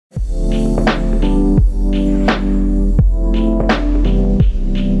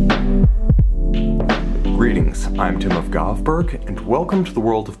Tim of Govberg, and welcome to the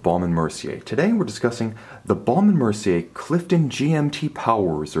world of Baume Mercier. Today we're discussing the Baume Mercier Clifton GMT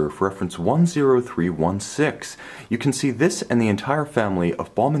Power Reserve, reference 10316. You can see this and the entire family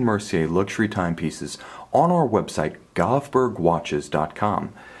of Baume Mercier luxury timepieces on our website,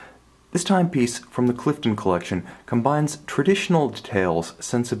 govbergwatches.com. This timepiece from the Clifton collection combines traditional details,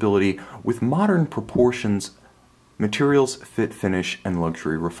 sensibility with modern proportions, materials, fit, finish, and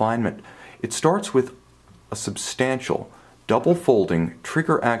luxury refinement. It starts with a substantial, double-folding,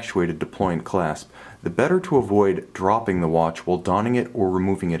 trigger-actuated deployant clasp, the better to avoid dropping the watch while donning it or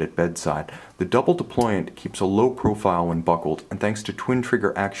removing it at bedside. The double deployant keeps a low profile when buckled, and thanks to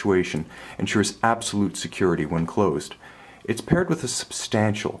twin-trigger actuation, ensures absolute security when closed. It's paired with a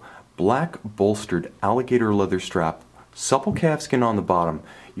substantial, black bolstered alligator leather strap, supple calfskin on the bottom.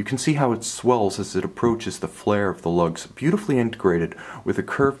 You can see how it swells as it approaches the flare of the lugs, beautifully integrated with a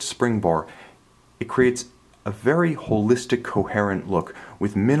curved spring bar. It creates a very holistic, coherent look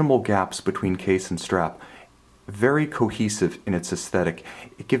with minimal gaps between case and strap. Very cohesive in its aesthetic.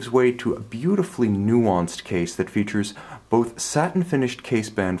 It gives way to a beautifully nuanced case that features both satin finished case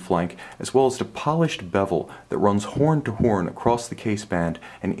band flank as well as a polished bevel that runs horn to horn across the case band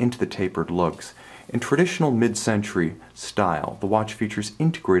and into the tapered lugs. In traditional mid-century style, the watch features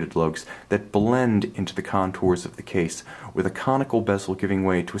integrated lugs that blend into the contours of the case, with a conical bezel giving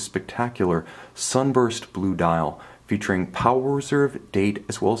way to a spectacular sunburst blue dial featuring power reserve, date,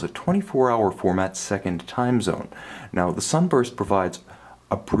 as well as a 24-hour format second time zone. Now, the sunburst provides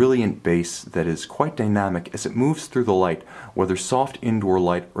a brilliant base that is quite dynamic as it moves through the light. Whether soft indoor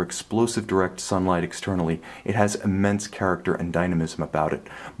light or explosive direct sunlight externally, it has immense character and dynamism about it.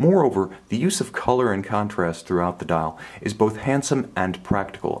 Moreover, the use of color and contrast throughout the dial is both handsome and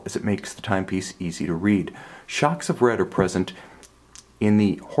practical, as it makes the timepiece easy to read. Shocks of red are present in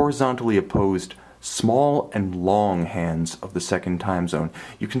the horizontally opposed small and long hands of the second time zone.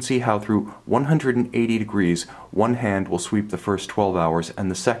 You can see how through 180 degrees, one hand will sweep the first 12 hours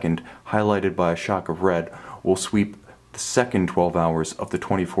and the second, highlighted by a shock of red, will sweep the second 12 hours of the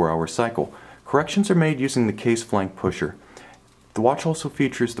 24-hour cycle. Corrections are made using the case flank pusher. The watch also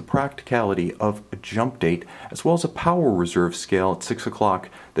features the practicality of a jump date as well as a power reserve scale at 6 o'clock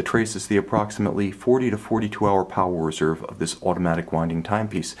that traces the approximately 40 to 42 hour power reserve of this automatic winding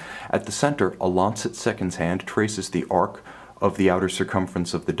timepiece. At the center, a lancet seconds hand traces the arc of the outer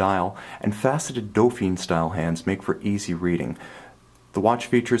circumference of the dial, and faceted Dauphine style hands make for easy reading. The watch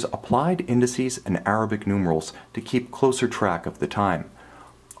features applied indices and Arabic numerals to keep closer track of the time.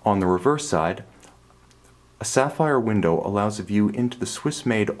 On the reverse side, a sapphire window allows a view into the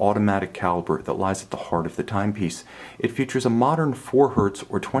Swiss-made automatic caliber that lies at the heart of the timepiece. It features a modern 4 Hz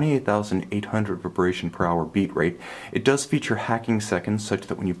or 28,800 vibration per hour beat rate. It does feature hacking seconds such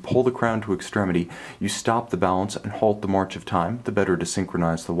that when you pull the crown to extremity, you stop the balance and halt the march of time, the better to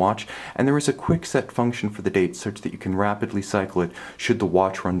synchronize the watch. And there is a quick set function for the date such that you can rapidly cycle it should the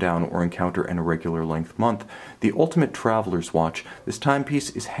watch run down or encounter an irregular length month. The ultimate traveler's watch, this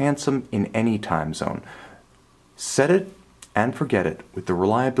timepiece is handsome in any time zone. Set it and forget it with the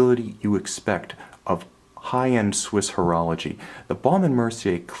reliability you expect of high-end Swiss horology. The Baume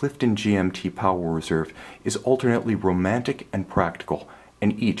Mercier Clifton GMT Power Reserve is alternately romantic and practical,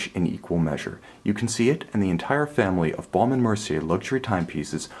 and each in equal measure. You can see it and the entire family of Baume Mercier luxury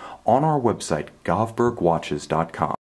timepieces on our website, govbergwatches.com.